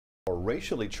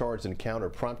racially charged encounter,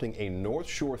 prompting a North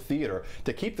Shore theater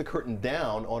to keep the curtain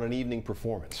down on an evening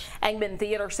performance. Engeman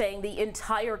Theater saying the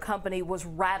entire company was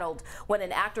rattled when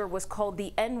an actor was called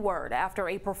the N-word after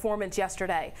a performance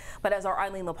yesterday. But as our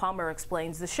Eileen LaPalmer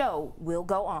explains, the show will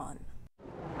go on.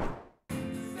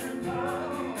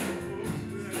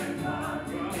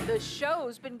 The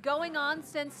show's been going on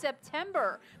since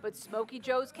September, but Smokey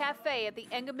Joe's Cafe at the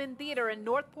Engeman Theater in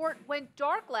Northport went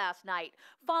dark last night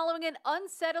following an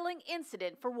unsettling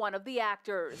incident for one of the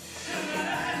actors.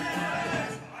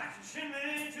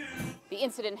 The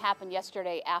incident happened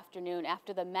yesterday afternoon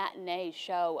after the matinee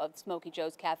show of Smokey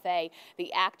Joe's Cafe.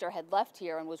 The actor had left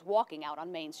here and was walking out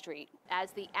on Main Street.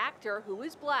 As the actor, who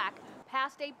is black,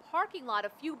 passed a parking lot a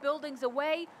few buildings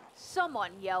away,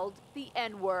 someone yelled the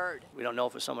N-word. We don't know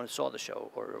if it was someone who saw the show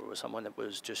or it was someone that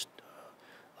was just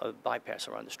a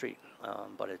bypasser on the street,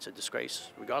 but it's a disgrace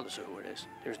regardless of who it is.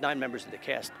 There's 9 members of the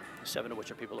cast, 7 of which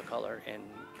are people of color, and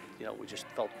we just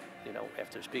felt,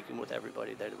 after speaking with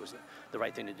everybody, that it was the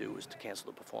right thing to do was to cancel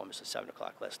the performance at 7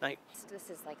 o'clock last night. This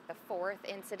is like the 4th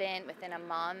incident within a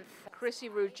month. Chrissy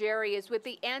Ruggieri is with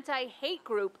the anti-hate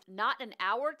group Not in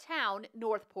Our Town,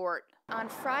 Northport. On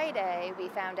Friday, we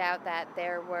found out that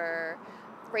there were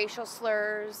racial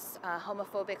slurs,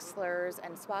 homophobic slurs,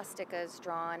 and swastikas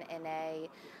drawn in a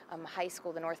high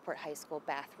school, the Northport High School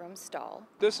bathroom stall.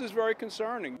 This is very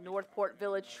concerning. Northport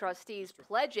Village trustees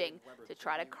pledging to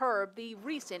try to curb the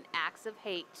recent acts of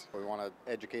hate. We want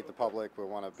to educate the public. We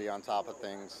want to be on top of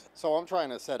things. So I'm trying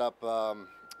to set up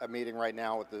a meeting right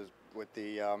now with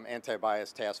the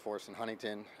anti-bias task force in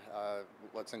Huntington.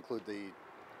 Let's include the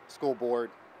school board,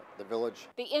 the village.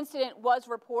 The incident was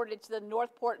reported to the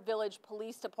Northport Village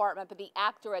Police Department, but the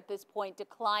actor at this point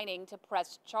declining to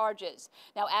press charges.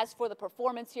 Now, as for the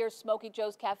performance here, Smokey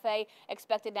Joe's Cafe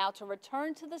expected now to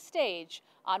return to the stage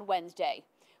on Wednesday.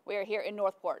 We are here in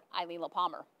Northport. Eileen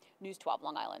LaPalmer, News 12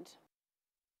 Long Island.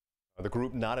 The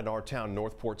group Not in Our Town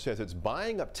Northport says it's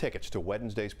buying up tickets to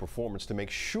Wednesday's performance to make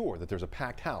sure that there's a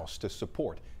packed house to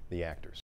support the actors.